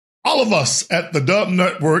All of us at the Dub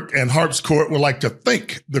Network and Harp's Court would like to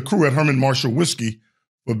thank the crew at Herman Marshall Whiskey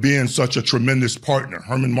for being such a tremendous partner.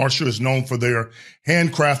 Herman Marshall is known for their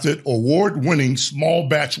handcrafted, award-winning small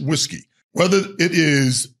batch whiskey. Whether it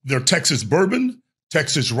is their Texas bourbon,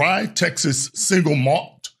 Texas rye, Texas single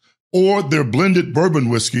malt, or their blended bourbon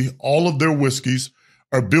whiskey, all of their whiskeys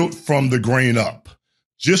are built from the grain up,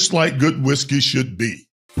 just like good whiskey should be.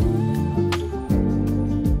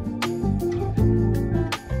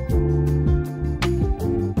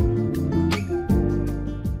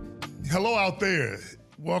 Hello out there.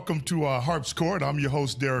 Welcome to Harp's Court. I'm your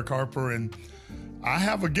host, Derek Harper, and I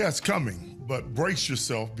have a guest coming, but brace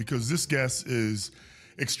yourself because this guest is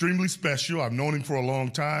extremely special. I've known him for a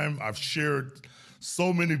long time. I've shared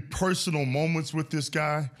so many personal moments with this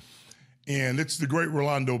guy, and it's the great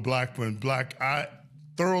Rolando Blackman. Black, I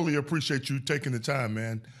thoroughly appreciate you taking the time,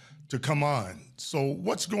 man, to come on. So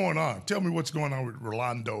what's going on? Tell me what's going on with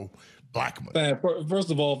Rolando Blackman. Man,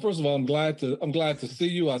 first of all, I'm glad to see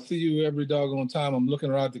you. I see you every doggone time. I'm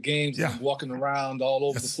looking around the games. Yeah. I'm walking around all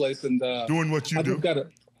over the place and doing what you do.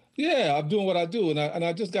 I'm doing what I do, and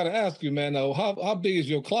I just got to ask you, man. How big is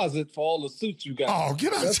your closet for all the suits you got? Oh,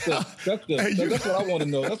 get out! That's what I want to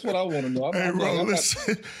know. That's what I want to know.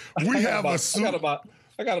 Listen, we have a suit.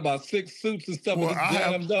 I got about 6 suits and stuff. Well, I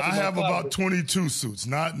have about 22 suits,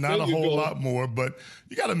 not a whole lot more, but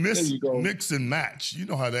you got to mix and match. You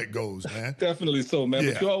know how that goes, man. Definitely so, man.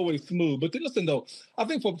 Yeah. But you're always smooth. But listen, though, I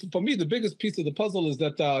think for me, the biggest piece of the puzzle is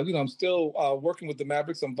that, I'm still working with the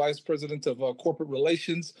Mavericks. I'm vice president of corporate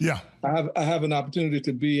relations. Yeah. I have an opportunity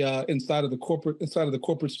to be inside of the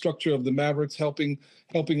corporate structure of the Mavericks, helping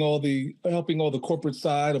all the corporate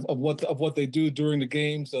side of what they do during the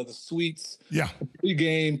games, the suites,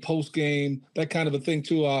 pre-game, post-game, that kind of a thing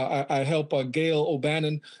too. I help Gail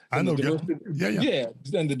O'Bannon. I know Gail.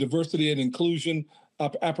 And the diversity and inclusion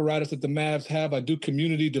apparatus that the Mavs have. I do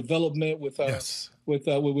community development with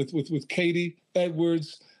Katie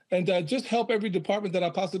Edwards, and just help every department that I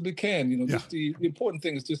possibly can. Just the important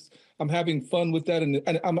thing is just I'm having fun with that, and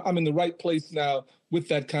I'm in the right place now with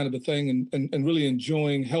that kind of a thing, and really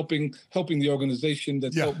enjoying helping the organization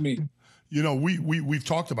that's helped me. We've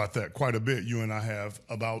talked about that quite a bit. You and I have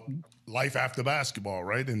about life after basketball,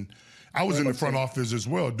 right? And I was in the front office as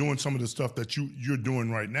well, doing some of the stuff that you're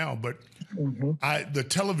doing right now. But the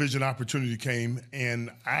television opportunity came,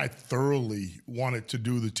 and I thoroughly wanted to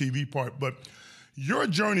do the TV part. But your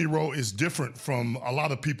journey, Ro, is different from a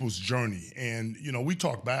lot of people's journey. And, we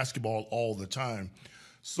talk basketball all the time.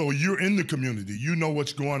 So you're in the community. You know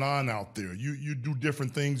what's going on out there. You do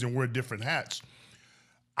different things and wear different hats.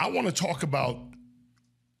 I want to talk about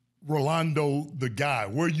Rolando, the guy,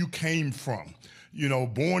 where you came from.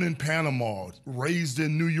 Born in Panama, raised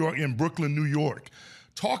in New York, in Brooklyn, New York.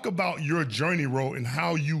 Talk about your journey, Ro, and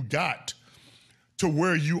how you got to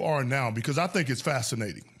where you are now, because I think it's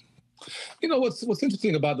fascinating. What's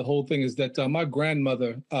interesting about the whole thing is that my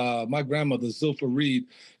grandmother, Zilpha Reed,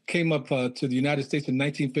 came up to the United States in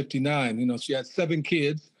 1959. She had 7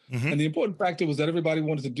 kids. And the important factor was that everybody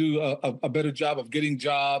wanted to do a better job of getting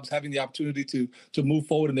jobs, having the opportunity to move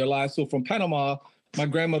forward in their lives. So from Panama, my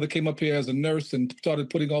grandmother came up here as a nurse and started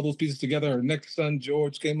putting all those pieces together. Her next son,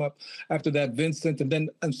 George, came up after that, Vincent,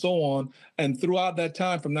 and so on. And throughout that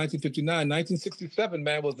time from 1959, 1967,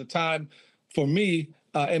 man, was the time for me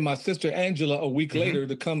and my sister Angela a week later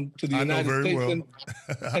to come to the United States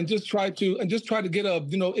and just try to get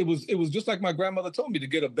it was just like my grandmother told me, to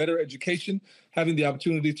get a better education, having the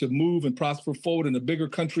opportunity to move and prosper forward in a bigger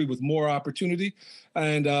country with more opportunity.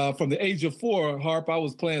 And from the age of 4, Harp, I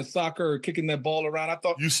was playing soccer, kicking that ball around. I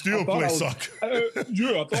thought soccer. I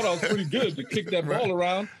thought I was pretty good to kick that ball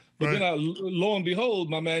around. But then lo and behold,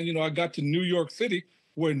 my man, I got to New York City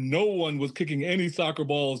where no one was kicking any soccer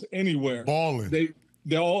balls anywhere. Balling.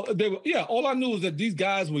 All I knew was that these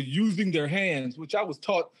guys were using their hands, which I was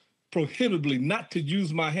taught prohibitively not to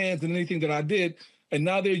use my hands in anything that I did. And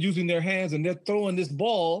now they're using their hands and they're throwing this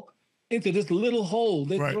ball into this little hole.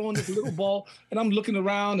 They're throwing this little ball, and I'm looking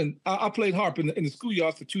around, and I played harp in the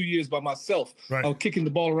schoolyard for 2 years by myself. I was kicking the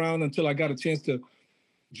ball around until I got a chance to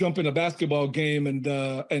jump in a basketball game and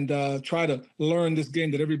try to learn this game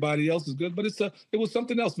that everybody else is good. But it was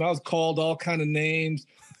something else, man. I was called all kind of names,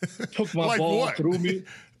 took my ball, threw me.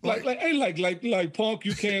 Like punk,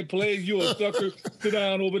 you can't play. You're a sucker. Sit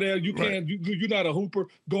down over there. You can't. You're not a hooper.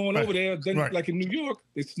 Going over there. Then, like in New York,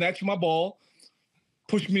 they snatched my ball,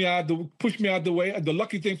 pushed me out the way. The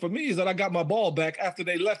lucky thing for me is that I got my ball back after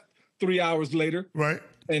they left 3 hours later.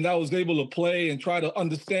 And I was able to play and try to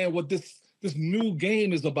understand what this new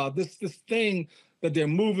game is about. This thing that they're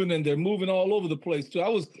moving all over the place too. I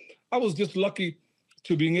was just lucky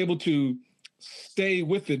to being able to stay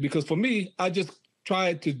with it. Because for me, I just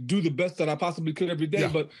tried to do the best that I possibly could every day.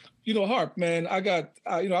 Yeah. But, Harp, man, I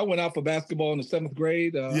went out for basketball in the 7th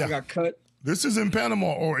grade. I got cut. This is in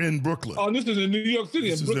Panama or in Brooklyn? Oh, this is in New York City.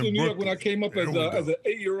 This in is Brooklyn, in New York, when I Brooklyn. came up There we as an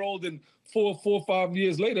 8-year-old, and 4 or 5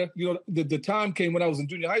 years later, the time came when I was in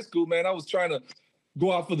junior high school, man. I was trying to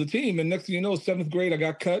go out for the team. And next thing you know, 7th grade, I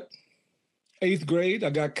got cut. 8th grade, I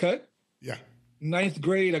got cut. Yeah. 9th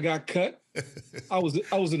grade, I got cut. I was in a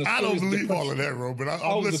serious I don't believe depression. all of that, Ro, but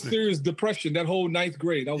I was listening. in a serious depression that whole 9th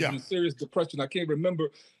grade. I was in a serious depression. I can't remember.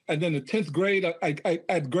 And then the 10th grade, I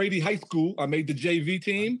at Grady High School, I made the JV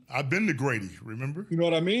team. I've been to Grady, remember? You know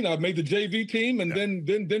what I mean? I made the JV team, and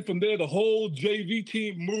then from there, the whole JV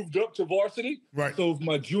team moved up to varsity. Right. So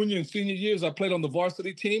my junior and senior years, I played on the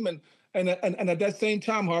varsity team, and at that same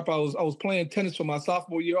time, Harp, I was playing tennis for my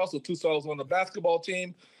sophomore year also too. So I was on the basketball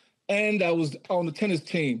team, and I was on the tennis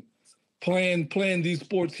team, playing these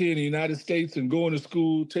sports here in the United States and going to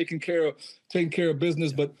school, taking care of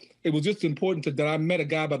business. But it was just important that I met a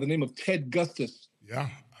guy by the name of Ted Gustus. Yeah,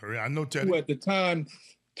 I know Ted. Who at the time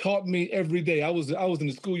taught me every day. I was in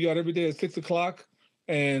the schoolyard every day at 6 o'clock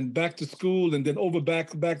and back to school, and then over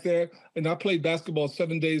back there. And I played basketball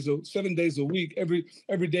 7 days a week,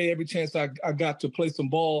 every day, every chance I got to play some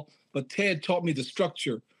ball. But Ted taught me the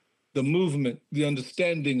structure, the movement, the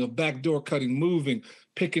understanding of backdoor cutting, moving,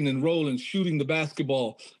 picking and rolling, shooting the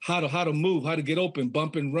basketball, how to move, how to get open,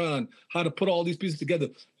 bump and run, how to put all these pieces together,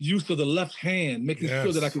 use of the left hand, making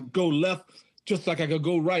sure that I could go left just like I could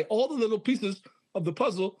go right, all the little pieces of the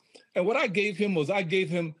puzzle. And what I gave him was I gave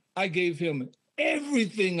him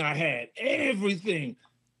everything I had, everything,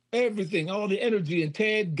 all the energy, and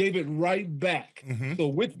Ted gave it right back. Mm-hmm. So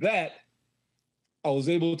with that, I was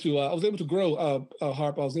able to grow,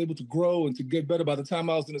 Harp. I was able to grow and to get better. By the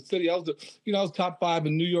time I was in the city, I was top 5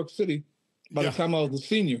 in New York City by the time I was a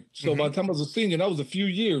senior. So by the time I was a senior, that was a few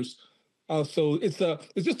years. So it's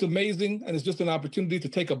just amazing, and it's just an opportunity to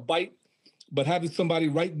take a bite, but having somebody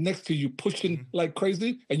right next to you pushing like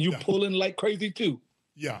crazy and you pulling like crazy too.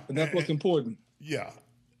 Yeah. And that's what's important. Yeah.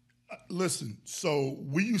 Listen, so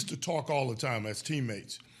we used to talk all the time as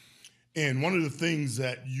teammates. And one of the things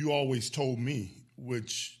that you always told me,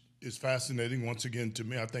 which is fascinating, once again, to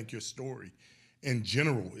me, I think your story in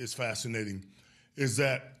general is fascinating, is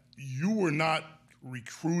that you were not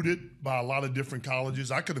recruited by a lot of different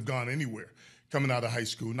colleges. I could have gone anywhere coming out of high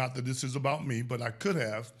school. Not that this is about me, but I could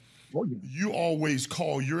have. Oh, yeah. You always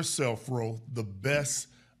call yourself, Ro, the best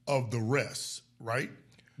of the rest, right?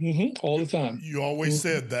 Mm-hmm. All the time. You always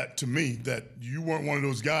said that to me, that you weren't one of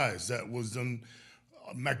those guys that was in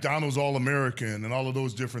McDonald's All-American and all of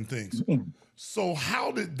those different things. Mm-hmm. So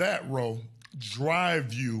how did that, Ro,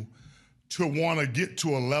 drive you to want to get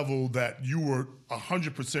to a level that you were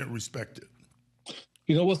 100% respected?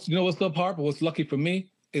 You know what's up, Harper? What's lucky for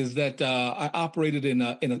me is that I operated in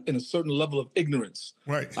a certain level of ignorance.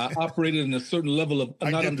 Right. I operated in a certain level of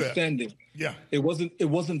not understanding. That. Yeah. It wasn't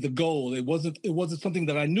the goal. It wasn't something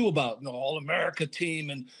that I knew about. All-America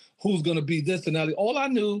team and who's going to be this and that. All I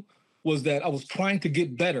knew was that I was trying to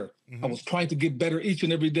get better. Mm-hmm. I was trying to get better each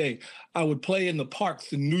and every day. I would play in the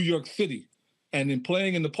parks in New York City. And in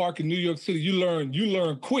playing in the park in New York City, you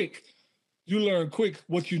learn quick. You learn quick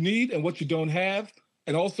what you need and what you don't have.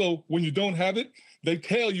 And also, when you don't have it, they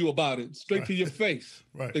tell you about it straight to your face.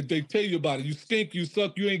 Right. They tell you about it. You stink, you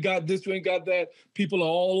suck, you ain't got this, you ain't got that. People are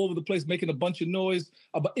all over the place making a bunch of noise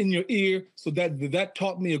in your ear. So that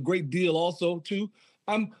taught me a great deal also, too.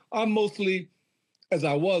 I'm mostly, as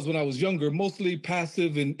I was when I was younger, mostly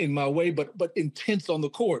passive in my way, but intense on the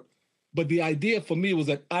court. But the idea for me was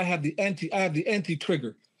that I have the anti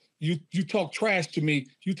trigger. You talk trash to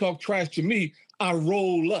me, I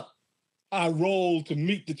roll up. I roll to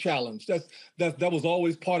meet the challenge. That was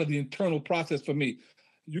always part of the internal process for me.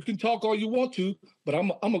 You can talk all you want to, but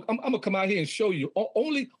I'm gonna come out here and show you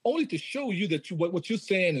only to show you that what you're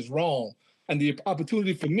saying is wrong. And the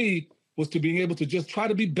opportunity for me was to being able to just try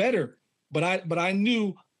to be better. But I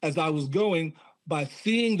knew as I was going by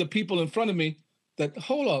seeing the people in front of me that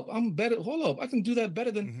hold up, I'm better. Hold up, I can do that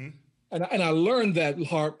better than. And I learned that,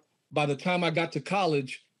 Harp, by the time I got to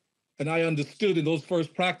college. And I understood in those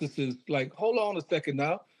first practices, like, hold on a second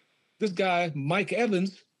now. This guy, Mike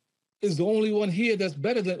Evans, is the only one here that's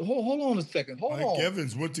better than, hold on a second, hold on. Mike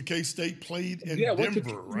Evans went to K-State, played in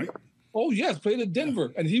Denver, right? Oh, yes, played in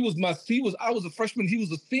Denver. Yeah. And I was a freshman, he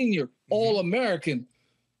was a senior, All-American.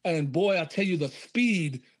 And boy, I tell you, the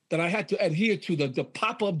speed that I had to adhere to, the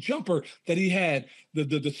pop-up jumper that he had,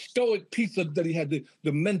 the stoic piece that he had,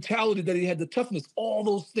 the mentality that he had, the toughness, all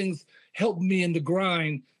those things helped me in the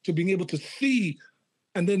grind to being able to see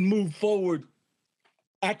and then move forward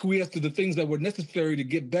acquiesce to the things that were necessary to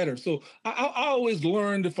get better. So I always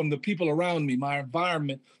learned from the people around me, my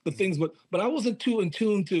environment, the things, but I wasn't too in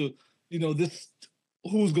tune to, this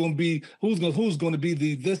who's going to be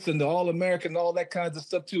the this and the All-American and all that kinds of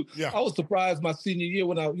stuff too. Yeah. I was surprised my senior year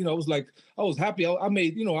when I was like, I was happy. I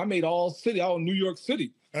made all city, all New York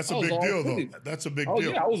City. That's a big deal, though. That's a big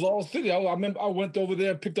deal. Yeah, I was all city. I remember I went over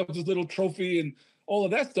there, picked up this little trophy and all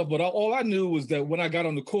of that stuff. But all I knew was that when I got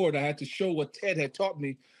on the court, I had to show what Ted had taught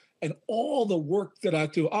me and all the work that I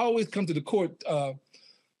do. I always come to the court,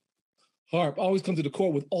 Harp, I always come to the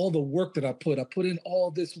court with all the work that I put. I put in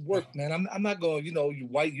all this work, man. I'm not going, your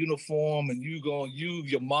white uniform and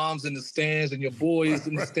your mom's in the stands and your boys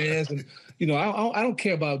in the stands. And, I don't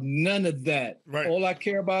care about none of that. Right. All I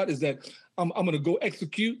care about is that I'm going to go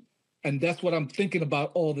execute. And that's what I'm thinking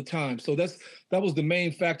about all the time. So that was the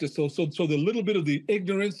main factor. So the little bit of the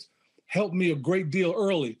ignorance helped me a great deal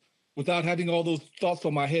early without having all those thoughts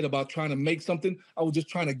on my head about trying to make something. I was just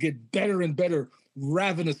trying to get better and better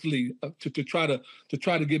ravenously to try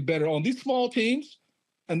to get better on these small teams.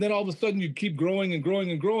 And then all of a sudden you keep growing and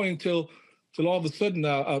growing and growing till all of a sudden,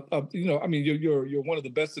 you're one of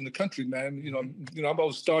the best in the country, man. I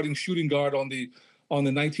was starting shooting guard on the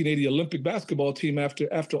 1980 Olympic basketball team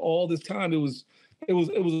after all this time. It was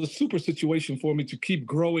a super situation for me to keep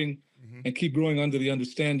growing and keep growing under the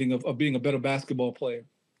understanding of being a better basketball player.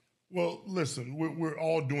 Well, listen, we're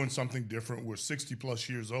all doing something different. We're 60 plus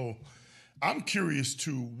years old. I'm curious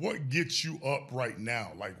to what gets you up right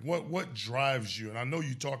now. Like what drives you? And I know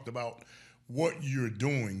you talked about what you're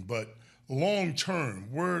doing, but long term,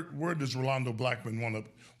 where does Rolando Blackman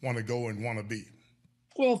want to go and want to be?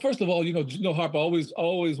 Well, first of all, Harp, I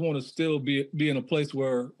always want to still be in a place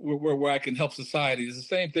where I can help society. It's the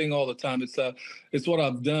same thing all the time. It's what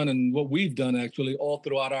I've done and what we've done actually all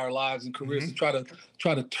throughout our lives and careers to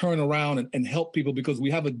try to turn around and help people, because we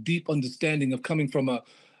have a deep understanding of coming from a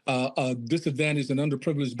disadvantaged and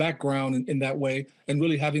underprivileged background in that way, and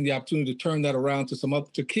really having the opportunity to turn that around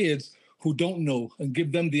to kids who don't know and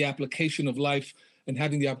give them the application of life, and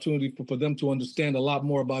having the opportunity for them to understand a lot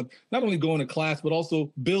more about not only going to class, but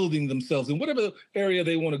also building themselves in whatever area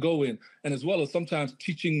they want to go in. And as well as sometimes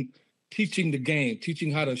teaching the game,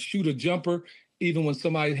 teaching how to shoot a jumper, even when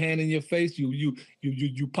somebody's hand in your face,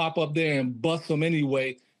 you pop up there and bust them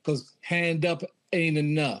anyway, because hand up ain't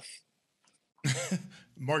enough.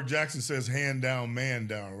 Mark Jackson says hand down, man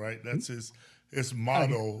down, right? That's his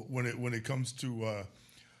motto when it comes to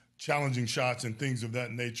challenging shots and things of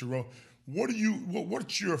that nature.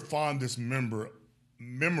 What's your fondest memory,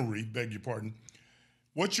 beg your pardon?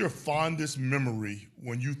 What's your fondest memory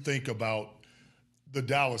when you think about the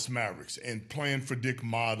Dallas Mavericks and playing for Dick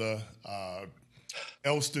Motta,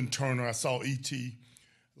 Elston Turner? I saw E.T.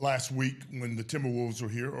 last week when the Timberwolves were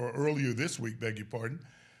here, or earlier this week, beg your pardon.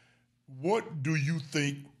 What do you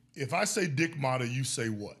think? If I say Dick Motta, you say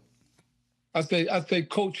what? I say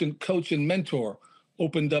coach and mentor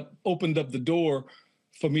opened up the door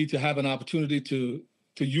for me to have an opportunity to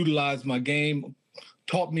utilize my game,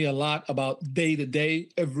 taught me a lot about day-to-day,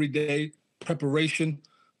 everyday preparation,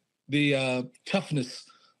 the toughness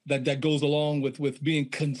that goes along with being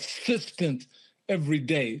consistent every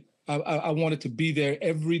day. I wanted to be there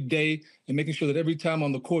every day and making sure that every time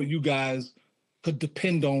on the court, you guys could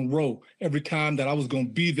depend on Roe every time that I was going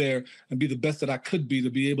to be there and be the best that I could be to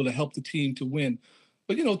be able to help the team to win.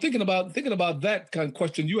 But thinking about that kind of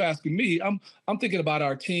question you asking me, I'm thinking about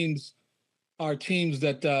our teams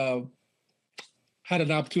that had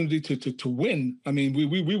an opportunity to win. I mean,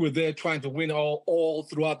 we were there trying to win all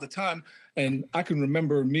throughout the time, and I can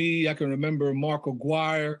remember Mark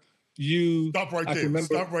Aguirre. Stop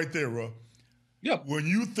right there, Ro. Yep. When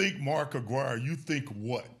you think Mark Aguirre, you think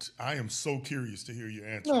what? I am so curious to hear your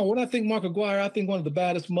answer. No, when I think Mark Aguirre, I think one of the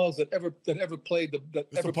baddest mugs that ever played the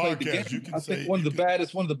game. I think one of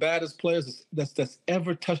the baddest players that's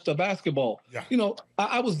ever touched a basketball. Yeah.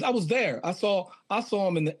 I was there. I saw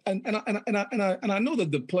him and I know that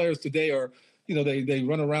the players today are, they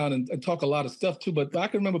run around and talk a lot of stuff too. But I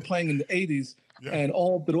can remember playing in the 80s and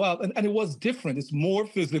all throughout, and it was different. It's more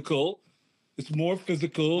physical. It's more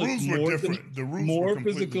physical. Rules were different. The rules more were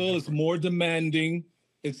completely physical. different. It's more demanding.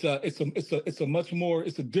 It's a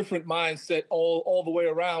different mindset all the way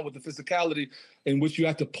around with the physicality in which you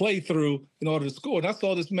have to play through in order to score. And I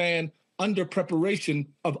saw this man under preparation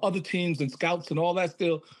of other teams and scouts and all that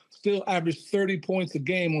still averaged 30 points a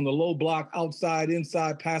game on the low block, outside,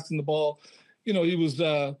 inside, passing the ball. He was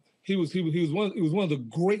one of the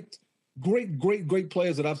great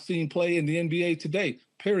players that I've seen play in the NBA today.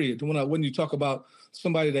 Period. When you talk about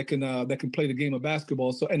somebody that can play the game of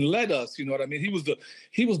basketball, and led us, you know what I mean. He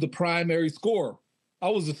was the primary scorer I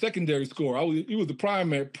was the secondary scorer. He was the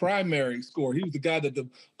primary scorer. He was the guy that the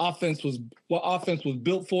offense was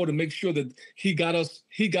built for, to make sure that he got us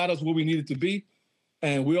where we needed to be,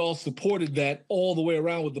 and we all supported that all the way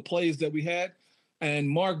around with the plays that we had. And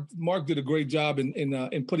Mark did a great job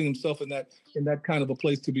in putting himself in that kind of a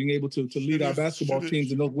place to being able to lead our basketball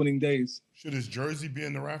teams in those winning days. Should his jersey be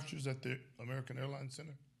in the rafters at the American Airlines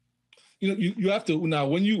Center? You know, you have to now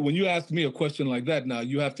when you ask me a question like that. Now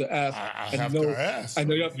you have to ask. I have to ask. I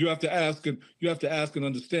know you have to ask, and you have to ask and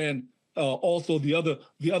understand also the other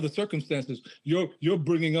circumstances. You're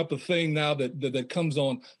bringing up a thing now that comes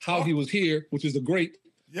on how he was here, which is a great.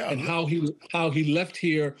 Yeah, and how he left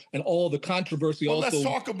here, and all the controversy. Well, also, let's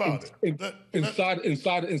talk about it.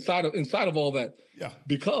 Inside of all that. Yeah.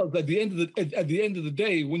 Because at the end of the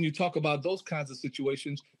day, when you talk about those kinds of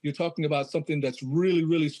situations, you're talking about something that's really,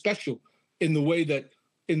 really special in the way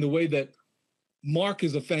that Mark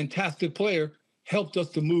is a fantastic player, helped us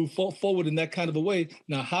to move forward in that kind of a way.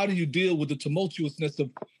 Now, how do you deal with the tumultuousness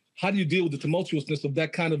of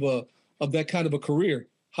that kind of a career?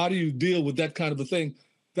 How do you deal with that kind of a thing?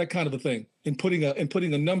 And putting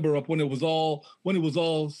a number up when it was all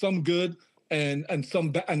some good and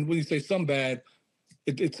some bad. And when you say some bad,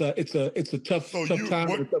 it's a tough time,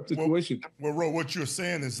 a tough situation. Well, Ro, what you're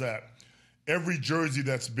saying is that every jersey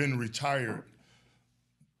that's been retired,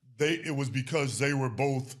 it was because they were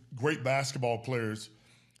both great basketball players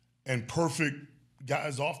and perfect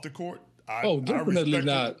guys off the court. Definitely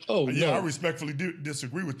not. Oh, yeah, no. I respectfully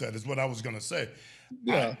disagree with that. Is what I was going to say.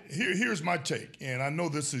 Yeah. Here's my take, and I know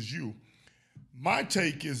this is you. My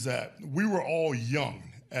take is that we were all young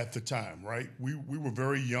at the time, right? We were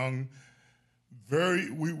very young,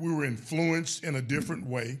 we were influenced in a different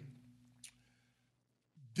way.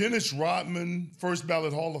 Dennis Rodman, first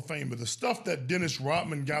ballot Hall of Famer, the stuff that Dennis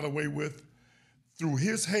Rodman got away with through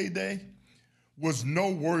his heyday was no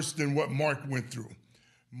worse than what Mark went through.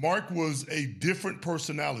 Mark was a different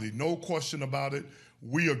personality, no question about it.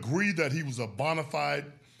 We agree that he was a bona fide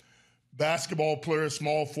basketball player,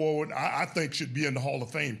 small forward. I think should be in the Hall of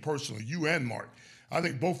Fame personally, you and Mark. I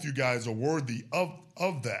think both you guys are worthy of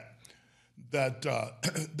that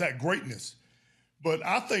greatness. But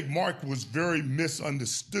I think Mark was very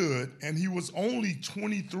misunderstood, and he was only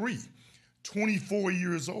 23, 24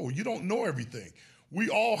 years old. You don't know everything. We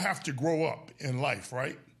all have to grow up in life,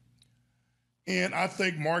 right? And I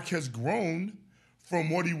think Mark has grown from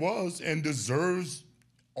what he was and deserves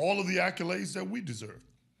all of the accolades that we deserve.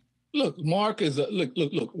 Look, Mark is look.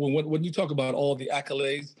 When you talk about all the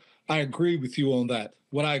accolades, I agree with you on that.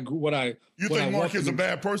 You think Mark is a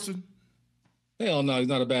bad person? Hell no, he's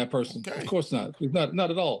not a bad person. Okay. Of course not. He's not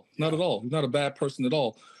at all. Not at all. He's not a bad person at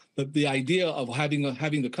all. But the idea of having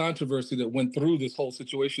the controversy that went through this whole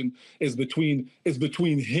situation is between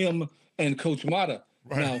him and Coach Mata.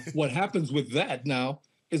 Right. Now, what happens with that now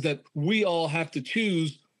is that we all have to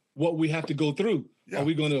choose what we have to go through. Yeah. Are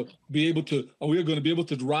we going to be able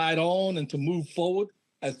to ride on and to move forward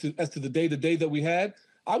as to the day-to-day that we had?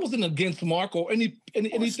 I wasn't against Mark or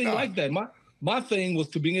anything like that. My thing was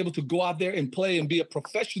to being able to go out there and play and be a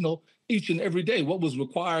professional each and every day. What was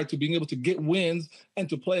required to being able to get wins and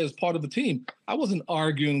to play as part of the team. I wasn't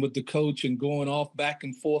arguing with the coach and going off back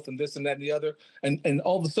and forth and this and that and the other. And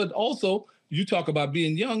all of a sudden, also, you talk about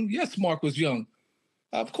being young. Yes, Mark was young.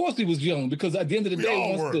 Of course he was young, because at the end of the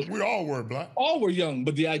day, we all were, Black. All were young,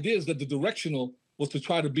 but the idea is that the directional was to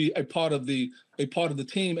try to be a part of the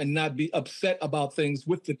team and not be upset about things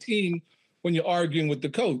with the team when you're arguing with the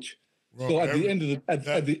coach. Well, so at the end of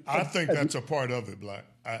the, I think that's a part of it, Black.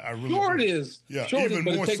 I really sure it is. Yeah, sure even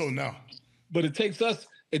more so now. But it takes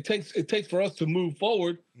for us to move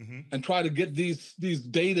forward and try to get these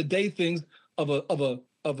day-to-day things of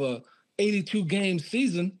a 82 game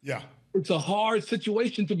season. Yeah. It's a hard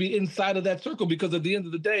situation to be inside of that circle, because at the end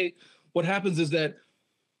of the day, what happens is that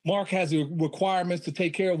Mark has the requirements to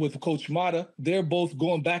take care of with Coach Mata. They're both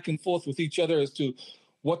going back and forth with each other as to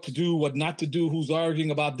what to do, what not to do, who's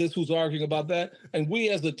arguing about this, who's arguing about that. And we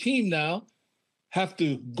as a team now have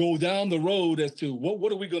to go down the road as to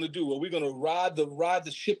what are we going to do? Are we going to ride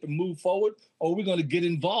the ship and move forward? Or are we going to get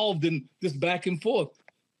involved in this back and forth?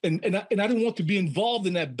 And I didn't want to be involved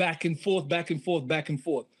in that back and forth.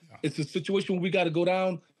 It's a situation where we got to go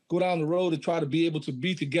down the road and try to be able to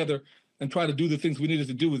be together and try to do the things we needed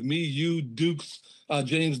to do with me, you, Dukes,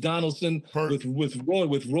 James Donaldson, with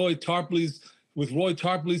Roy Tarpley's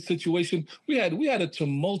situation. We had a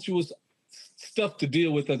tumultuous stuff to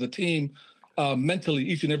deal with as a team mentally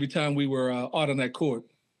each and every time we were out on that court.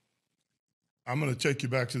 I'm going to take you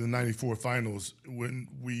back to the '94 finals when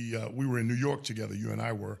we were in New York together. You and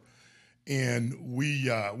I were, and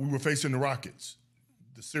we were facing the Rockets.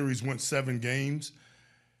 the series went 7 games,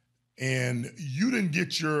 and you didn't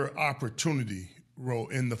get your opportunity, Ro,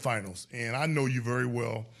 in the finals. And I know you very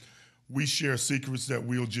well. We share secrets that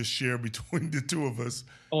we'll just share between the two of us.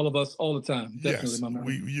 All of us, all the time. Definitely, yes, my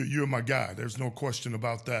man. You're my guy. There's no question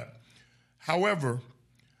about that. However,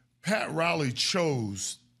 Pat Riley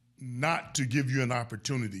chose not to give you an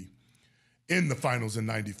opportunity in the finals in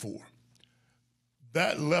 '94.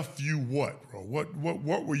 That left you what, bro?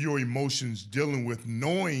 What were your emotions dealing with,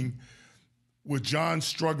 knowing with John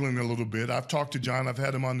struggling a little bit? I've talked to John. I've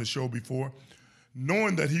had him on the show before.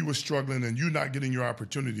 Knowing that he was struggling and you not getting your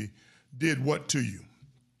opportunity did what to you?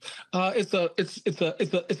 It's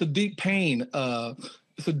a deep pain.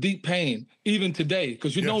 It's a deep pain even today,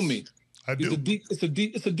 because you know me. I do. It's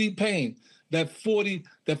a deep pain. That 40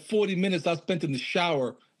 minutes I spent in the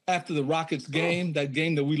shower after the Rockets game, that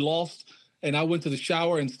game that we lost, and I went to the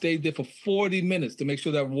shower and stayed there for 40 minutes to make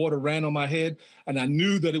sure that water ran on my head, and I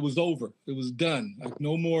knew that it was over. It was done. Like,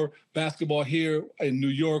 no more basketball here in New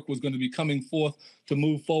York was going to be coming forth to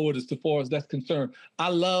move forward as far as that's concerned. I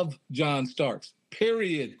love John Starks.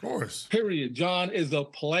 Period. Of course. Period. John is a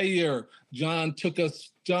player. John took us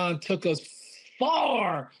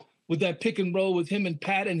far with that pick and roll with him and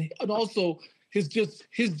Pat, and also his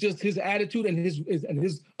attitude and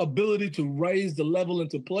his ability to raise the level and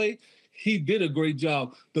to play. He did a great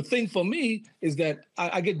job. The thing for me is that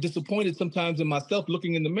I get disappointed sometimes in myself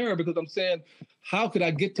looking in the mirror, because I'm saying, how could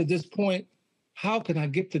I get to this point? How can I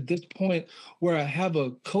get to this point where I have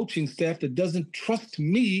a coaching staff that doesn't trust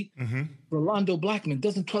me, Rolando Blackman,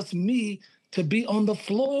 doesn't trust me to be on the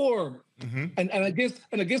floor? And against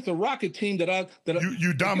the Rocket team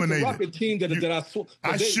you dominated. The Rocket team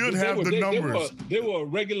I should have the numbers. They were a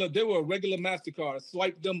regular MasterCard.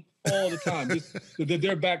 Swipe them all the time.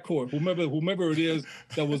 Their backcourt. Whomever it is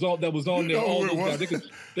that was on there. All those guys.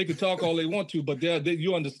 They could talk all they want to, but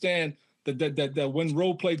you understand that when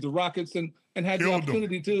Rowe played the Rockets and had the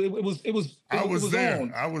opportunity to, it was I was there.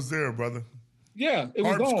 On. I was there, brother. Yeah, it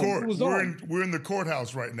was Harp's on. Court. It was We're in the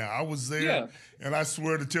courthouse right now. I was there, and I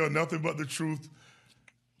swear to tell nothing but the truth.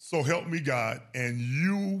 So help me God. And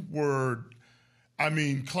you were,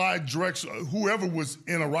 Clyde Drexler, whoever was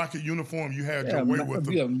in a Rocket uniform, you had your way with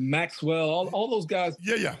them. Yeah, Maxwell, all those guys.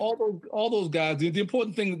 Yeah. All those guys. The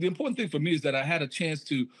important thing for me is that I had a chance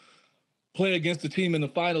to play against the team in the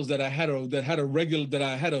finals that I had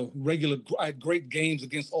great games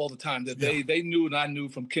against all the time, that they knew and I knew,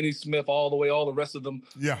 from Kenny Smith all the rest of them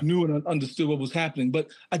knew and understood what was happening. But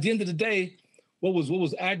at the end of the day, what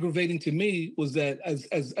was aggravating to me was that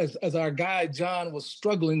as our guy John was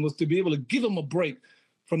struggling, was to be able to give him a break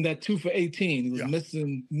from that 2 for 18. He was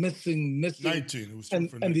missing 19. It was 2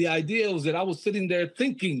 for 19. And the idea was that I was sitting there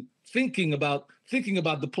thinking about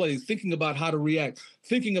the plays, thinking about how to react,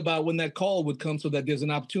 thinking about when that call would come, so that there's an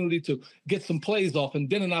opportunity to get some plays off, and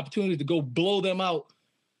then an opportunity to go blow them out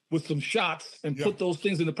with some shots and put those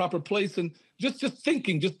things in the proper place. And just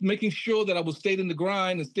thinking, just making sure that I was stayed in the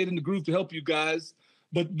grind and stayed in the groove to help you guys.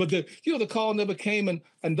 But the call never came, and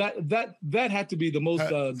that had to be the most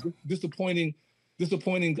disappointing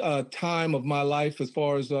time of my life, as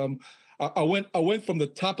far as I went from the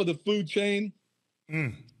top of the food chain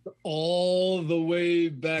all the way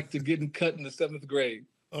back to getting cut in the 7th grade.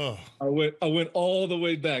 I went all the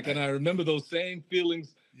way back, and I remember those same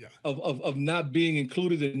feelings of not being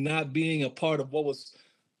included and not being a part of what was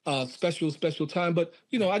special time. But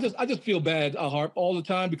I just feel bad, Harp, all the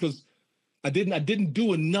time, because I didn't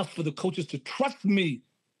do enough for the coaches to trust me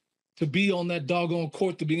to be on that doggone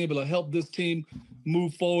court, to being able to help this team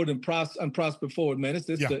move forward and prosper forward, man. It's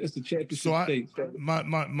the championship stage.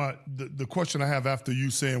 The question I have after you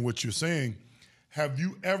saying what you're saying, have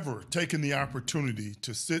you ever taken the opportunity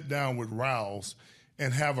to sit down with Rouse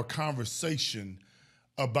and have a conversation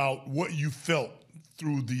about what you felt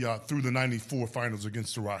through the '94 finals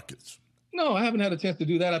against the Rockets? No, I haven't had a chance to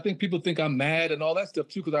do that. I think people think I'm mad and all that stuff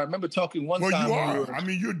too, because I remember talking one time. Well, you are.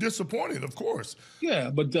 You're disappointed, of course. Yeah,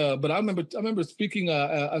 but I remember speaking.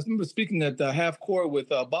 I remember speaking at half court with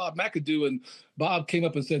Bob McAdoo, and Bob came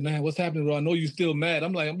up and said, "Man, what's happening, bro? I know you're still mad."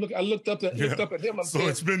 I'm like, I looked up at him.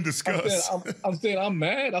 It's been discussed. I'm saying I'm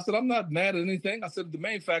mad. I said I'm not mad at anything. I said the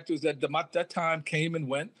main factor is that that time came and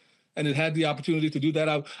went, and it had the opportunity to do that.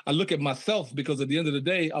 I look at myself, because at the end of the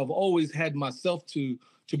day, I've always had myself to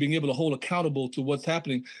being able to hold accountable to what's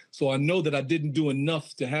happening. So I know that I didn't do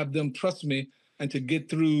enough to have them trust me and to get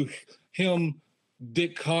through him,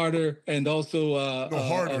 Dick Carter, and also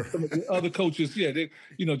some of the other coaches. Yeah, they,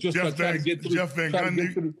 just try to get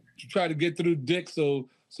through Dick, so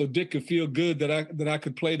Dick could feel good that I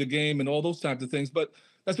could play the game and all those types of things. But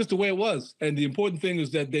that's just the way it was. And the important thing is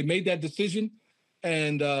that they made that decision,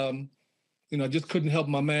 and I just couldn't help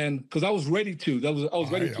my man because I was ready to. I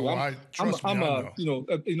was ready to.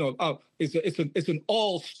 It's an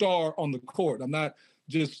all-star on the court. I'm not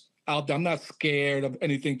just out there. I'm not scared of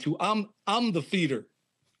anything. I'm the feeder.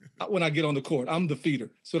 When I get on the court, I'm the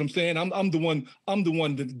feeder. So what I'm saying, I'm the one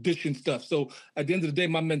dishing stuff. So at the end of the day,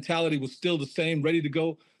 my mentality was still the same, ready to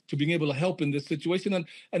go to being able to help in this situation.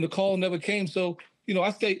 And the call never came. So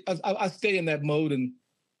I stay in that mode, and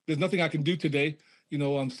there's nothing I can do today.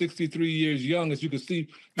 I'm 63 years young, as you can see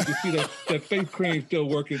that face cream still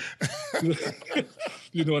working.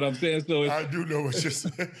 You know what I'm saying? So I do know what you're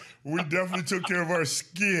saying. We definitely took care of our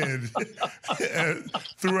skin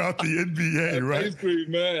throughout the NBA, that right? Face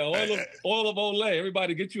cream, man. All of Olay.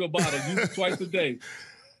 Everybody get you a bottle. Use it twice a day.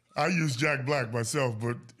 I use Jack Black myself,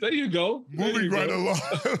 but there you go. Moving right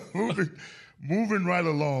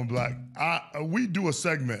along, Black. We do a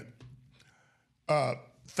segment,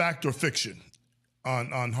 fact or fiction,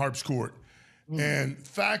 on Harp's Court. And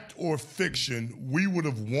fact or fiction, we would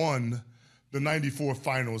have won the 94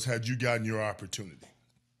 finals had you gotten your opportunity.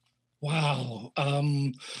 Wow.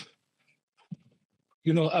 I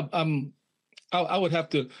would have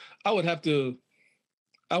to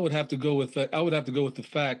go with that. I would have to go with the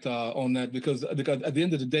fact on that because at the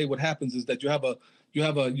end of the day, what happens is that you have a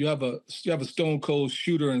stone cold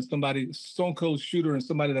shooter and somebody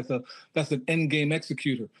that's an end game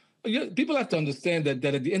executor. People have to understand that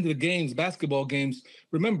at the end of the games, basketball games,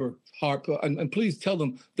 remember, Harp, and please tell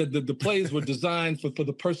them that the plays were designed for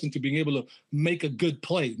the person to being able to make a good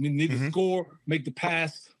play. I mean, need to score, make the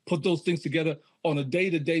pass, put those things together on a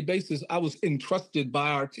day-to-day basis. I was entrusted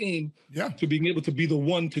by our team to being able to be the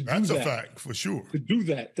one to do that. That's a fact, for sure. To do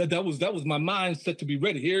that. That was my mindset to be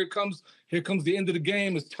ready. Here comes the end of the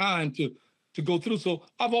game. It's time to go through. So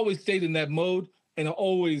I've always stayed in that mode. And I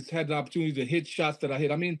always had the opportunity to hit shots that I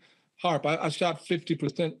hit. I mean, Harp, I shot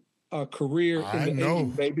 50% career in the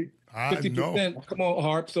 80s, baby. 50%. Come on,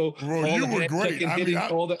 Harp. So bro, you were great.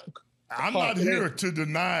 I'm not here to to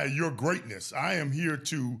deny your greatness. I am here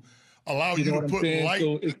to allow you to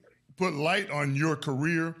put light on your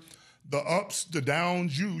career, the ups, the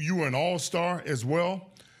downs. You were an all-star as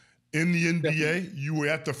well in the NBA. Definitely. You were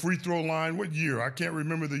at the free throw line. What year? I can't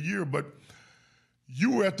remember the year, but you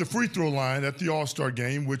were at the free throw line at the All-Star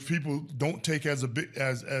game, which people don't take as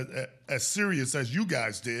as serious as you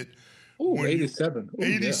guys did. Oh, 87.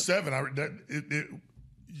 87.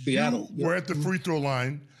 You were at the free throw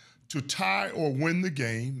line to tie or win the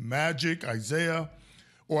game. Magic, Isaiah.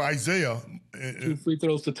 2 free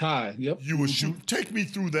throws to tie. Yep. You were shooting. Take me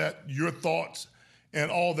through that, your thoughts, and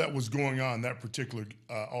all that was going on that particular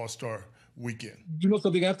All-Star weekend. You know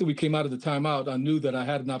something? After we came out of the timeout, I knew that I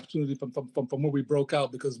had an opportunity from where we broke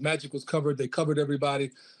out because Magic was covered. They covered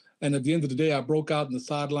everybody. And at the end of the day, I broke out in the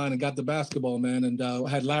sideline and got the basketball, man. And I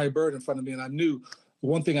had Larry Bird in front of me. And I knew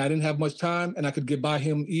one thing, I didn't have much time and I could get by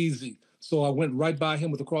him easy. So I went right by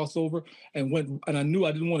him with a crossover and I knew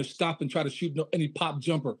I didn't want to stop and try to shoot any pop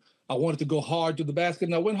jumper. I wanted to go hard to the basket,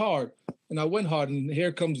 and I went hard. And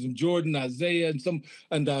here comes Jordan, Isaiah,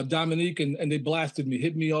 and Dominique, and they blasted me,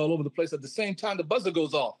 hit me all over the place. At the same time, the buzzer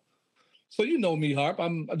goes off. So you know me, Harp.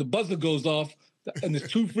 The buzzer goes off, and there's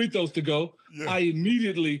 2 free throws to go. Yeah. I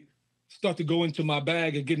immediately start to go into my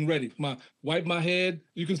bag and getting ready. Wipe my head.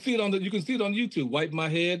 You can see it on YouTube. Wipe my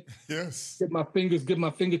head. Yes. Get my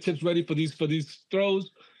fingertips ready for these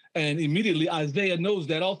throws, and immediately Isaiah knows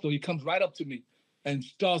that also. He comes right up to me and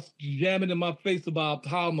starts jamming in my face about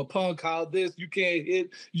how I'm a punk, how this, you can't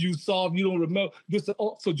hit, you soft, you don't remember.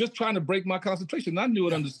 So just trying to break my concentration. I knew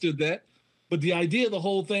it, understood that. But the idea of the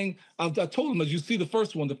whole thing, I told him, as you see the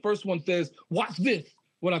first one says, watch this.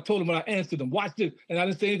 When I answered him, watch this. And I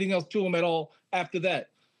didn't say anything else to him at all after that.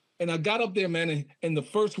 And I got up there, man, and the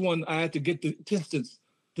first one, I had to get the distance,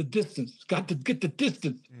 got to get the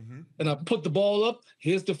distance. Mm-hmm. And I put the ball up,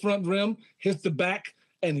 here's the front rim, here's the back,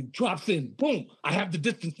 and it drops in. Boom! I have the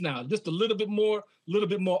distance now. Just a little bit more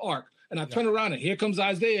arc. And I turn around, and here comes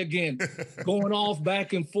Isaiah again, going off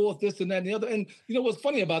back and forth, this and that and the other. And you know what's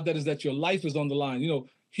funny about that is that your life is on the line. You know,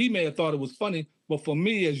 he may have thought it was funny, but for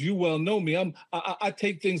me, as you well know me, I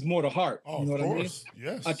take things more to heart. Oh, you know of what course. I mean?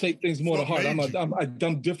 Yes. I take things more to heart.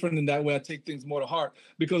 I'm different in that way. I take things more to heart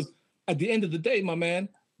because at the end of the day, my man,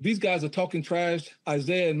 these guys are talking trash.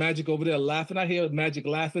 Isaiah and Magic over there laughing. I hear Magic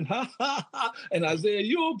laughing, ha, ha, ha. And Isaiah,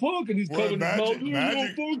 you're a punk. And he's covering his mouth, you're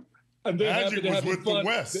a punk. And they're Magic was with fun. The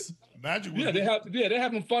West. Magic was they're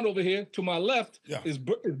having fun over here. To my left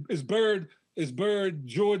is Bird,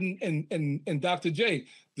 Jordan, and Dr. J.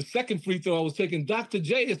 The second free throw I was taking, Dr.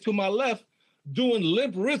 J is to my left, doing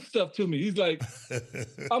limp wrist stuff to me. He's like,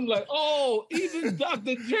 I'm like, oh, even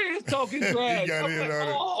Dr. J is talking trash. I'm like,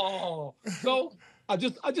 oh. So I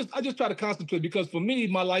just try to concentrate because for me,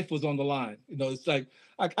 my life was on the line. You know, it's like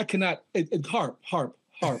I cannot. Harp.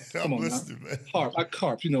 Come on, man. Harp.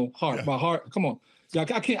 Harp. You know, Harp. Yeah. My heart. Come on. I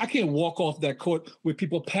can't walk off that court with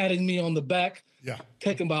people patting me on the back. Yeah.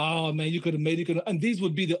 Taking by, oh man, you could have made it. And these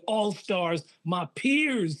would be the all-stars. My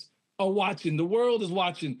peers are watching. The world is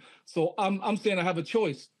watching. So I'm saying I have a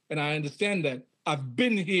choice, and I understand that. I've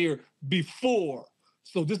been here before.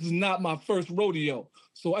 So this is not my first rodeo.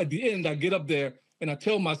 So at the end, I get up there and I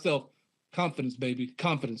tell myself, confidence, baby,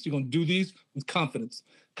 confidence. You're gonna do these with confidence.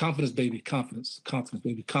 Confidence, baby, confidence,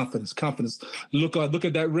 baby, confidence. Look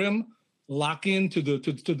at that rim. Lock in to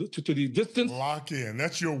the distance. Lock in.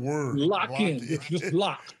 That's your word. Lock in. Just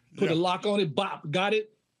lock. Put a lock on it. Bop. Got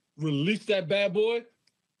it. Release that bad boy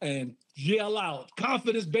and yell out,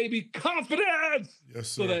 confidence, baby, confidence. Yes,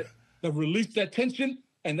 sir. So that released that tension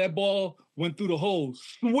and that ball went through the hole.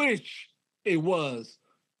 Swish. It was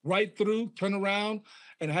right through. Turn around.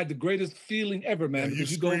 And I had the greatest feeling ever, man. Yeah,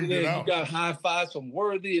 because you go over there, you got high fives from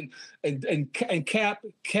Worthy and Cap.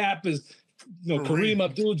 Cap is, you know, Kareem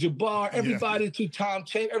Abdul-Jabbar, everybody, to Tom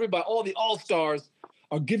Chang, everybody, all the all-stars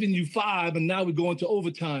are giving you five, and now we go into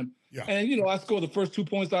overtime. Yeah. And, you know, I scored the first 2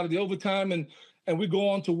 points out of the overtime, and we go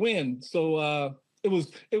on to win. So it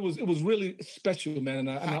was really special, man,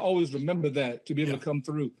 and I always remember that, to be able to come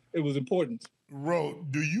through. It was important. Ro,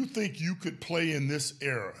 do you think you could play in this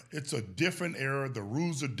era? It's a different era. The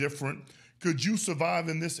rules are different. Could you survive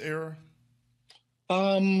in this era?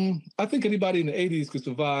 I think anybody in the 80s could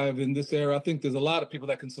survive in this era. I think there's a lot of people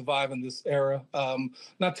that can survive in this era.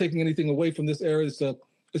 Not taking anything away from this era. It's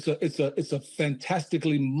a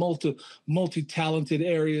fantastically multi-talented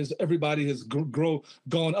areas. Everybody has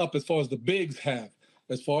gone up as far as the bigs have.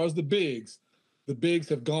 As far as the bigs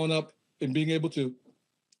have gone up in being able to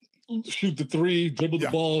shoot the three, dribble the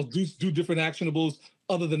ball, do different actionables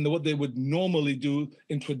other than what they would normally do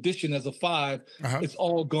in tradition as a five. It's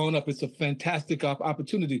all gone up. It's a fantastic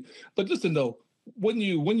opportunity. But listen though, when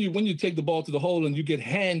you take the ball to the hole and you get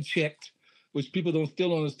hand checked, which people don't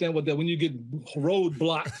understand what that, when you get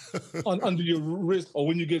roadblocked under your wrist, or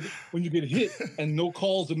when you get hit and no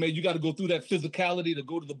calls are made, you got to go through that physicality to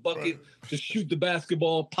go to the bucket, to shoot the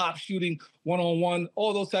basketball, pop shooting, one-on-one,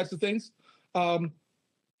 all those types of things.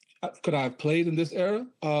 Could I have played in this era?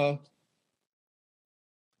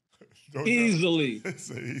 Easily.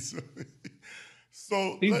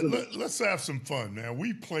 So let's have some fun, man.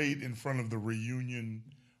 We played in front of the reunion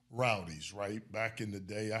Rowdies, right? Back in the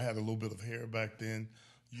day. I had a little bit of hair back then.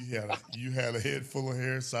 You had a head full of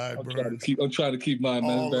hair, sideburns. I'm trying to keep mine,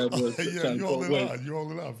 man. Bad boy. Yeah, you hold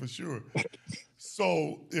it on for sure.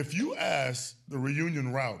 So if you ask the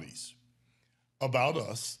reunion Rowdies about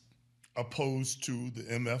us, opposed to the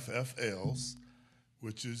MFFLs,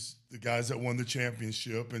 which is the guys that won the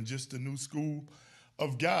championship and just a new school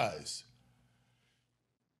of guys,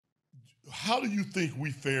 how do you think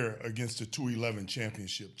we fare against the 211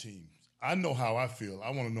 championship team? I know how I feel.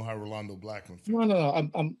 I want to know how Rolando Blackman feels. No.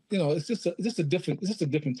 I'm. You know, it's just a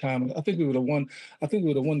different time. I think we would have won. I think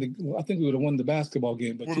we would have won the basketball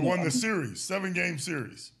game. But would have won the series, 7-game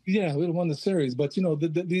series. Yeah, we would have won the series. But you know,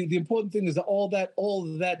 the important thing is that all that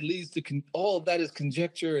leads to all of that is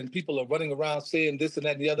conjecture, and people are running around saying this and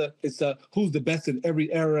that and the other. It's who's the best in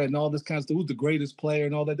every era and all this kind of stuff. Who's the greatest player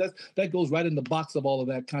and all that. That goes right in the box of all of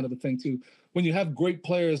that kind of a thing too. When you have great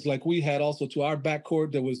players like we had, also to our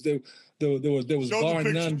backcourt, there was bar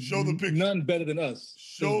none better than us.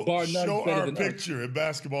 Show our picture in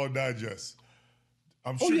Basketball Digest.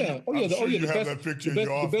 I'm sure you have that picture in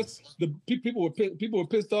your office. People were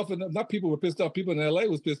pissed off, and not people were pissed off. People in LA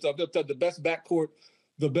was pissed off. They thought the best backcourt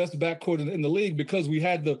in the league because we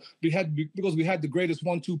had the greatest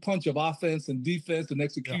 1-2 punch of offense and defense and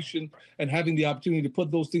execution and having the opportunity to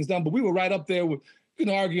put those things down. But we were right up there with. You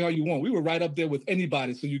can argue how you want. We were right up there with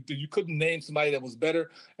anybody, so you couldn't name somebody that was better.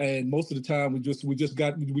 And most of the time, we just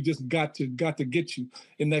got to get you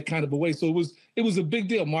in that kind of a way. So it was a big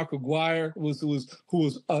deal. Mark Aguirre who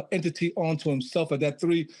was an entity onto himself at that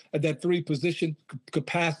three position, could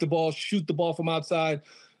pass the ball, shoot the ball from outside,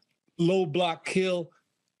 low block, kill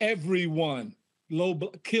everyone,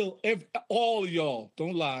 all of y'all.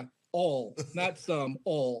 Don't lie. All, not some,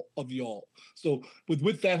 all of y'all. So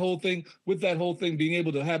with that whole thing, being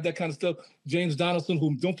able to have that kind of stuff, James Donaldson,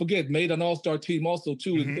 whom don't forget made an all-star team also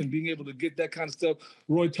too, and being able to get that kind of stuff.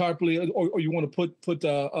 Roy Tarpley, or you want to put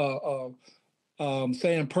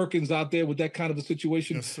Sam Perkins out there with that kind of a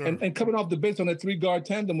situation. Yes, sir. And coming off the bench on that 3-guard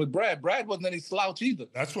tandem with Brad. Brad wasn't any slouch either.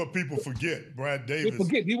 That's what people forget. Brad They Davis.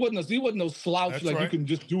 forget he wasn't no slouch. That's like right. You can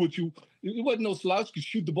just do what you. He wasn't no slouch. Could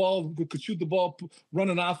shoot the ball. Run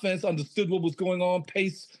an offense. Understood what was going on,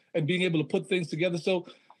 pace, and being able to put things together. So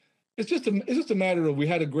it's just a matter of we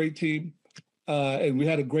had a great team, and we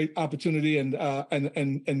had a great opportunity, and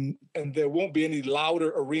there won't be any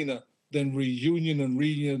louder arena than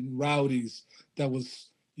reunion rowdies that was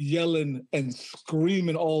yelling and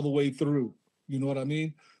screaming all the way through. You know what I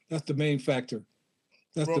mean? That's the main factor.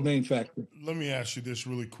 That's the main factor. Let me ask you this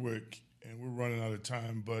really quick, and we're running out of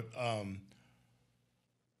time, but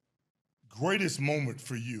greatest moment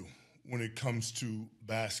for you when it comes to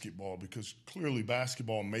basketball, because clearly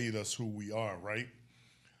basketball made us who we are, right?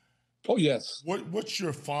 Oh, yes. What's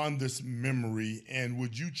your fondest memory, and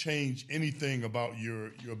would you change anything about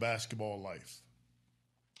your basketball life?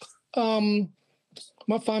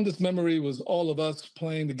 My fondest memory was all of us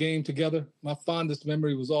playing the game together. My fondest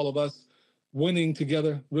memory was all of us winning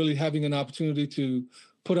together, really having an opportunity to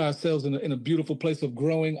put ourselves in a beautiful place of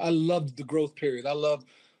growing. I loved the growth period. I loved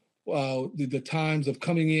the times of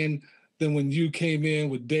coming in. Then when you came in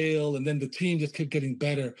with Dale, and then the team just kept getting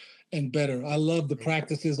better and better. I love the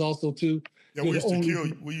practices also too. Yeah, we used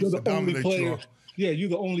to dominate you. Yeah, you're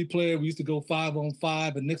the only player. We used to go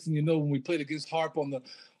 5-on-5, and next thing you know, when we played against Harp on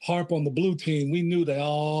the blue team, we knew that,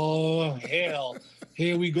 oh hell,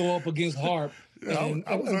 here we go up against Harp. Yeah,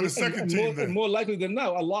 I was on the second team then. And more likely than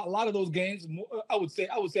not, a lot of those games, I would say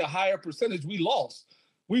a higher percentage we lost.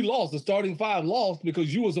 We lost. The starting five lost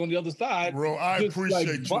because you was on the other side. Bro, I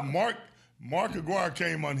appreciate you. Mark Aguirre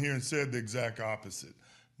came on here and said the exact opposite.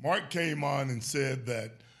 Mark came on and said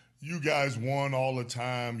that you guys won all the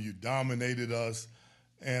time. You dominated us.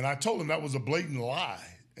 And I told him that was a blatant lie.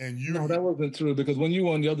 And No, that wasn't true, because when you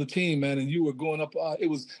were on the other team, man, and you were going up,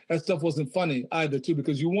 that stuff wasn't funny either, too,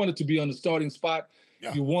 because you wanted to be on the starting spot.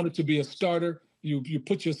 Yeah. You wanted to be a starter. You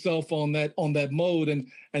put yourself on that mode,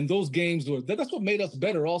 and those games that's what made us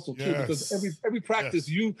better also, too, yes. Because every practice,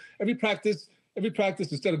 yes. Every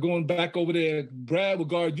practice, instead of going back over there, Brad would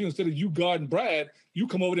guard you. Instead of you guarding Brad, you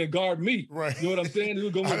come over there and guard me. Right. You know what I'm saying? You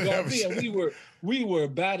would go and guard me. And we were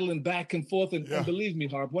battling back and forth. And believe me,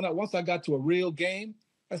 Harp, once I got to a real game,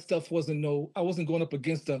 that stuff I wasn't going up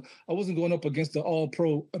against an all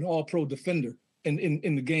pro defender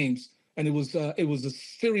in the games. And it was a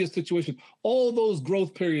serious situation. All those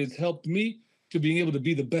growth periods helped me to being able to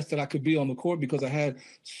be the best that I could be on the court, because I had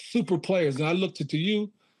super players. And I looked to you,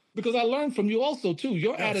 because I learned from you also too.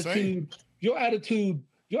 Your attitude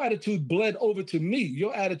bled over to me.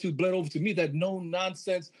 Your attitude bled over to me. That no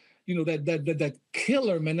nonsense, that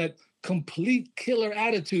killer, man, that complete killer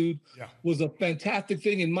attitude was a fantastic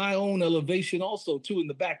thing in my own elevation also too in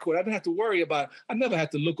the backcourt. I didn't have to worry about. I never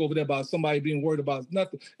had to look over there about somebody being worried about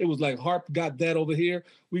nothing. It was like Harp got that over here.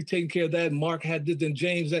 We've taken care of that. Mark had this, then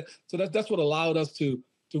James that. So that's what allowed us to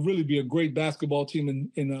really be a great basketball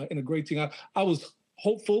team in a great team. I was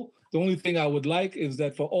hopeful. The only thing I would like is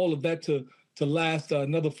that for all of that to last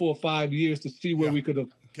another 4 or 5 years, to see where we could have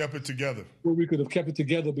kept it together. Where we could have kept it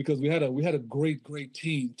together, because we had a great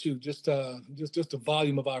team too. Just the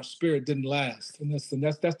volume of our spirit didn't last, and that's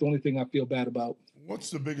the only thing I feel bad about. What's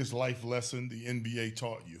the biggest life lesson the NBA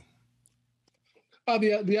taught you?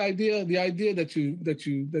 The idea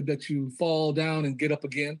that you fall down and get up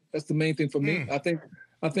again. That's the main thing for me. I think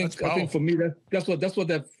for me that's what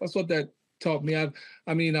that taught me. I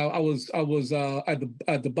was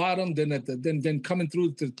at the bottom, then coming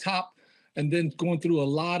through to the top, and then going through a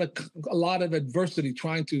lot of adversity,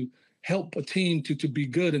 trying to help a team to be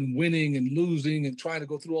good, and winning and losing, and trying to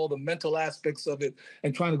go through all the mental aspects of it,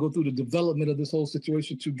 and trying to go through the development of this whole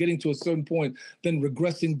situation, to getting to a certain point, then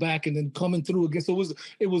regressing back, and then coming through again. So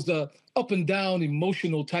it was a up and down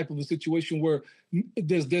emotional type of a situation where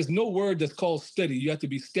there's no word that's called steady. You have to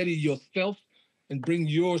be steady yourself and bring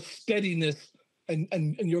your steadiness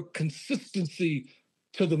and your consistency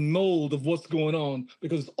to the mold of what's going on,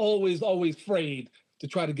 because it's always frayed to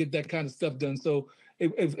try to get that kind of stuff done. So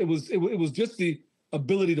it was just the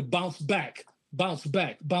ability to bounce back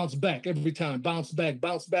every time, bounce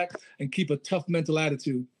back, and keep a tough mental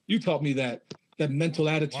attitude. You taught me that mental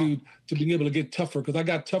attitude to being able to get tougher, because I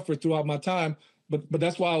got tougher throughout my time. But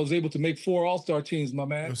that's why I was able to make 4 All-Star teams, my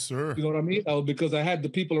man. Yes, sir. You know what I mean? Because I had the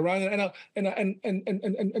people around it,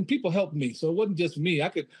 and people helped me. So it wasn't just me. I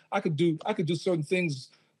could do certain things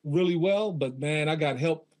really well, but man, I got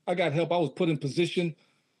help. I was put in position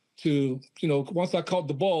to, once I caught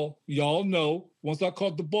the ball, y'all know, once I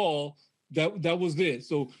caught the ball, that was it.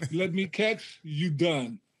 So let me catch, you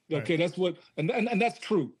done. Okay, right. That's what, and that's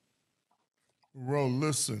true. Ro,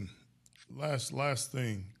 listen, last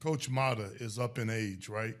thing. Coach Mata is up in age,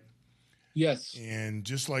 right? Yes. And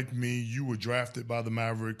just like me, you were drafted by the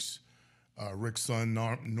Mavericks. Rick's son,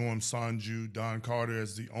 Norm Sanju, Don Carter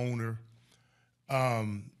as the owner.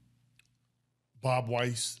 Um, Bob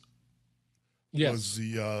Weiss was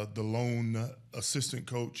Yes. the lone assistant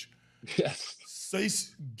coach. Yes. Say,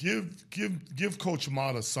 give Coach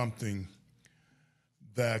Mata something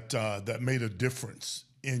that made a difference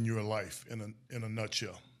in your life in a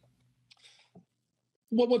nutshell.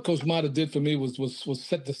 What Coach Mata did for me was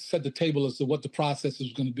set the table as to what the process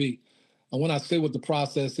is going to be. And when I say what the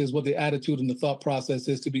process is, what the attitude and the thought process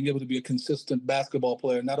is to being able to be a consistent basketball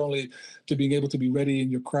player, not only to being able to be ready in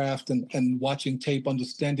your craft and watching tape,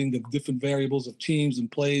 understanding the different variables of teams and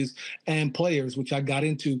plays and players, which I got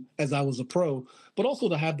into as I was a pro, but also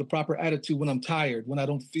to have the proper attitude when I'm tired, when I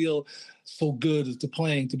don't feel so good as to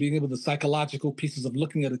playing, to being able to psychological pieces of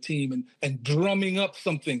looking at a team and drumming up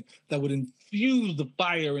something that would infuse the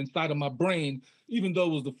fire inside of my brain, even though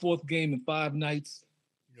it was the fourth game in 5 nights,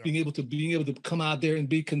 being able to come out there and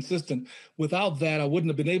be consistent. Without that, I wouldn't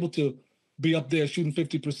have been able to be up there shooting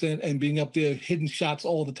 50% and being up there hitting shots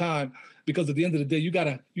all the time. Because at the end of the day, you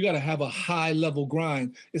gotta have a high level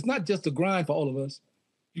grind. It's not just a grind for all of us.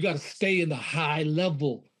 You got to stay in the high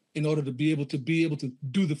level in order to be able to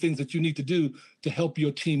do the things that you need to do to help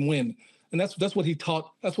your team win. And that's what he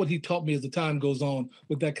taught. That's what he taught me as the time goes on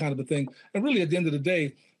with that kind of a thing. And really, at the end of the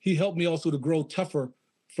day, he helped me also to grow tougher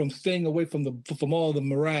from staying away from all the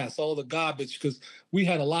morass, all the garbage, because we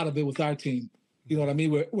had a lot of it with our team. You know what I mean?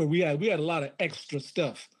 Where we had a lot of extra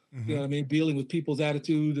stuff. You know what I mean? Dealing with people's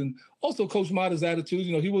attitude and also Coach Mata's attitude.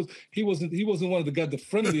 You know, he wasn't one of the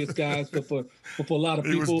friendliest guys, but for a lot of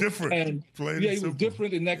people. It was different. And yeah, he was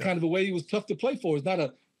different in that kind of a way. He was tough to play for. It's not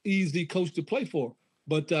an easy coach to play for.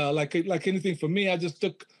 But like anything for me, I just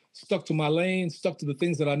stuck to my lane, stuck to the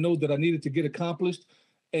things that I know that I needed to get accomplished,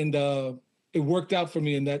 and it worked out for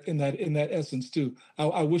me in that essence too.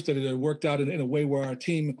 I wish that it had worked out in a way where our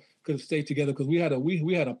team could have stayed together, because we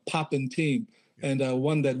had a popping team. And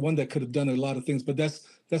one that could have done a lot of things, but that's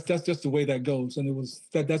just the way that goes, and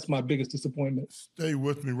that's my biggest disappointment. Stay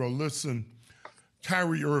with me, Ro. Listen,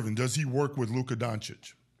 Kyrie Irving, does he work with Luka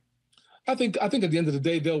Doncic? I think at the end of the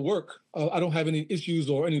day they'll work. I don't have any issues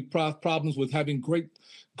or any problems with having great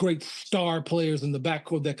star players in the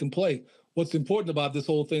backcourt that can play. What's important about this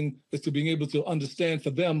whole thing is to being able to understand for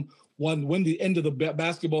them when the end of the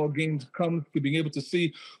basketball game comes, to being able to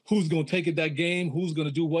see who's going to take it that game, who's going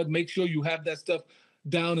to do what. Make sure you have that stuff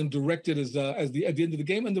down and directed at the end of the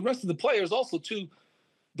game, and the rest of the players also too.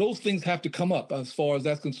 Those things have to come up as far as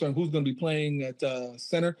that's concerned. Who's going to be playing at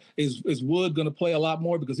center? Is Wood going to play a lot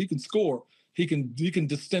more because he can score? He can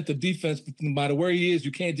distend the defense no matter where he is.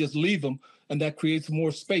 You can't just leave him, and that creates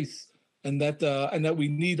more space. And that we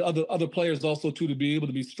need other players also too to be able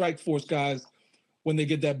to be strike force guys when they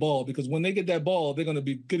get that ball, because when they get that ball, they're going to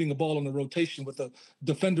be getting the ball on the rotation with a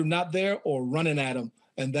defender not there or running at them.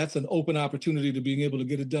 And that's an open opportunity to being able to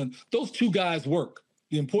get it done. Those two guys work.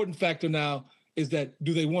 The important factor now is that,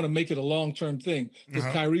 do they want to make it a long-term thing? Does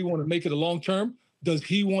Kyrie want to make it a long-term? Does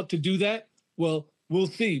he want to do that? Well, we'll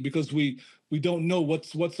see, because we don't know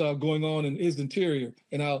what's going on in his interior.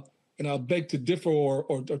 And I'll beg to differ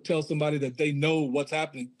or tell somebody that they know what's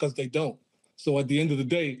happening, because they don't. So at the end of the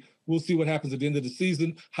day, we'll see what happens at the end of the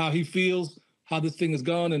season, how he feels, how this thing has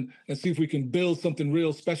gone, and see if we can build something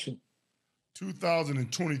real special.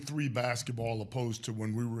 2023 basketball opposed to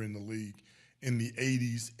when we were in the league in the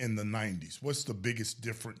 80s and the 90s. What's the biggest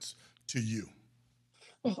difference to you?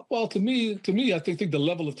 Well, to me, I think the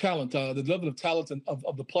level of talent, of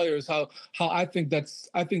the players, how I think that's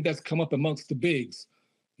come up amongst the bigs.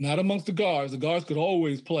 Not amongst the guards. The guards could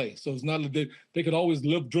always play. So it's not like they could always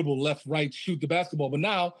dribble left, right, shoot the basketball. But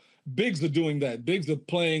now bigs are doing that. Bigs are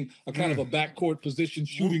playing a kind of a backcourt position,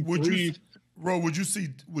 shooting threes. Ro, would you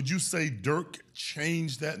say Dirk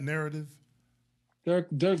changed that narrative?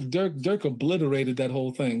 Dirk obliterated that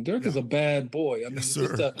whole thing. Dirk is a bad boy. I mean,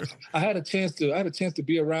 sir. I had a chance to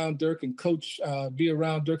be around Dirk and coach, be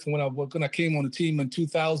around Dirk when I came on the team in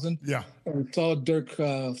 2000. Yeah, and saw Dirk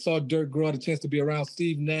grow. I had a chance to be around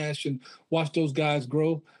Steve Nash and watch those guys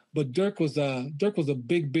grow. But Dirk was a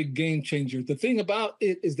big game changer. The thing about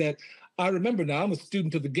it is that I remember now. I'm a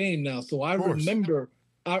student of the game now, so I remember.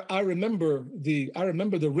 I remember the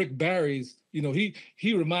Rick Barrys. You know, he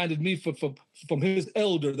reminded me from his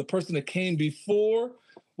elder, the person that came before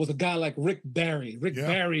was a guy like Rick Barry. Rick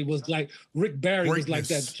Barry was like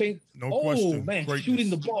that. No question. Man, Greatness. shooting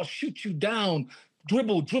the ball, shoot you down,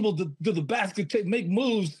 dribble to the basket, make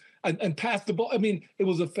moves and pass the ball. I mean, it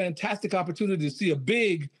was a fantastic opportunity to see a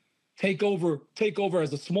big take over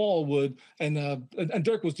as a small would. And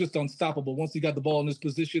Dirk was just unstoppable once he got the ball in this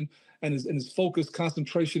position, and his focus,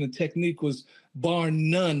 concentration, and technique was bar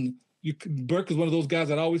none. Burke is one of those guys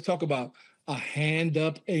that I always talk about. A hand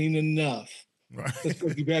up ain't enough. Right. Just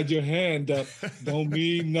because you had your hand up don't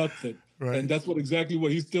mean nothing. Right. And that's exactly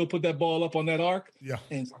what he still put that ball up on that arc,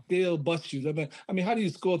 and still bust you. I mean, how do you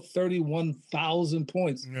score 31,000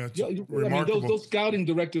 points? Yeah, remarkable. Those scouting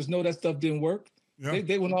directors know that stuff didn't work. Yeah.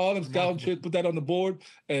 They went all them scouting shit, put that on the board,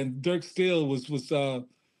 and Dirk still was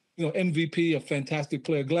MVP, a fantastic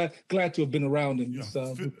player. Glad to have been around him.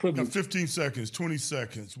 Yeah. Now 15 seconds, 20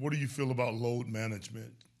 seconds. What do you feel about load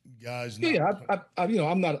management? Guys,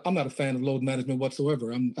 I'm not a fan of load management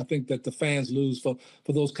whatsoever. I think that the fans lose for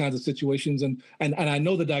those kinds of situations, and I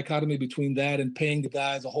know the dichotomy between that and paying the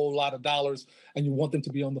guys a whole lot of dollars, and you want them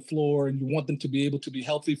to be on the floor, and you want them to be able to be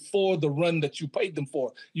healthy for the run that you paid them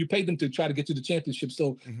for. You paid them to try to get you the championship.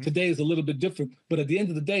 So today is a little bit different, but at the end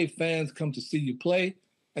of the day, fans come to see you play,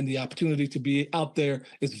 and the opportunity to be out there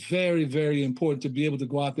is very, very important, to be able to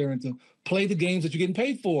go out there and to play the games that you're getting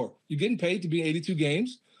paid for. You're getting paid to be 82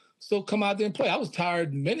 games. So come out there and play. I was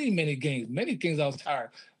tired many games. Many games I was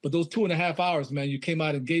tired. But those 2.5 hours, man, you came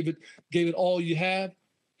out and gave it all you had,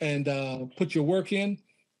 and put your work in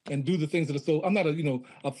and do the things that are so. I'm not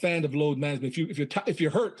a fan of load management. If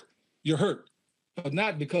you're hurt, you're hurt, but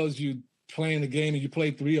not because you playing the game and you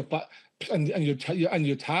played 3 or 5 and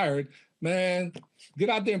you're tired, man. Get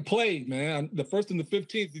out there and play, man. The 1st and the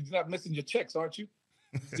 15th, you're not missing your checks, aren't you?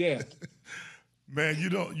 Yeah. Man, you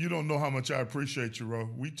don't know how much I appreciate you, Ro.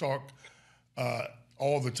 We talk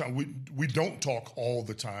all the time. We don't talk all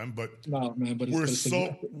the time, but no, man, but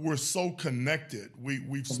we're so connected.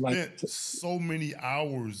 We've spent so many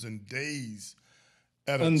hours and days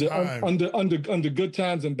at a time under good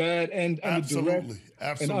times and bad, and absolutely,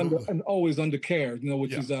 and always under care.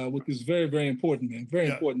 Which is very, very important, man. Very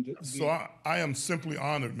important. So I am simply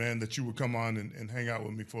honored, man, that you would come on and hang out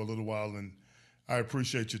with me for a little while, and I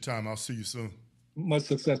appreciate your time. I'll see you soon. Much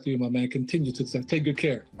success to you, my man. Continued success. Take good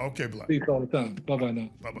care. Okay, Black. Peace all the time. Bye-bye now.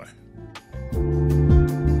 Bye-bye.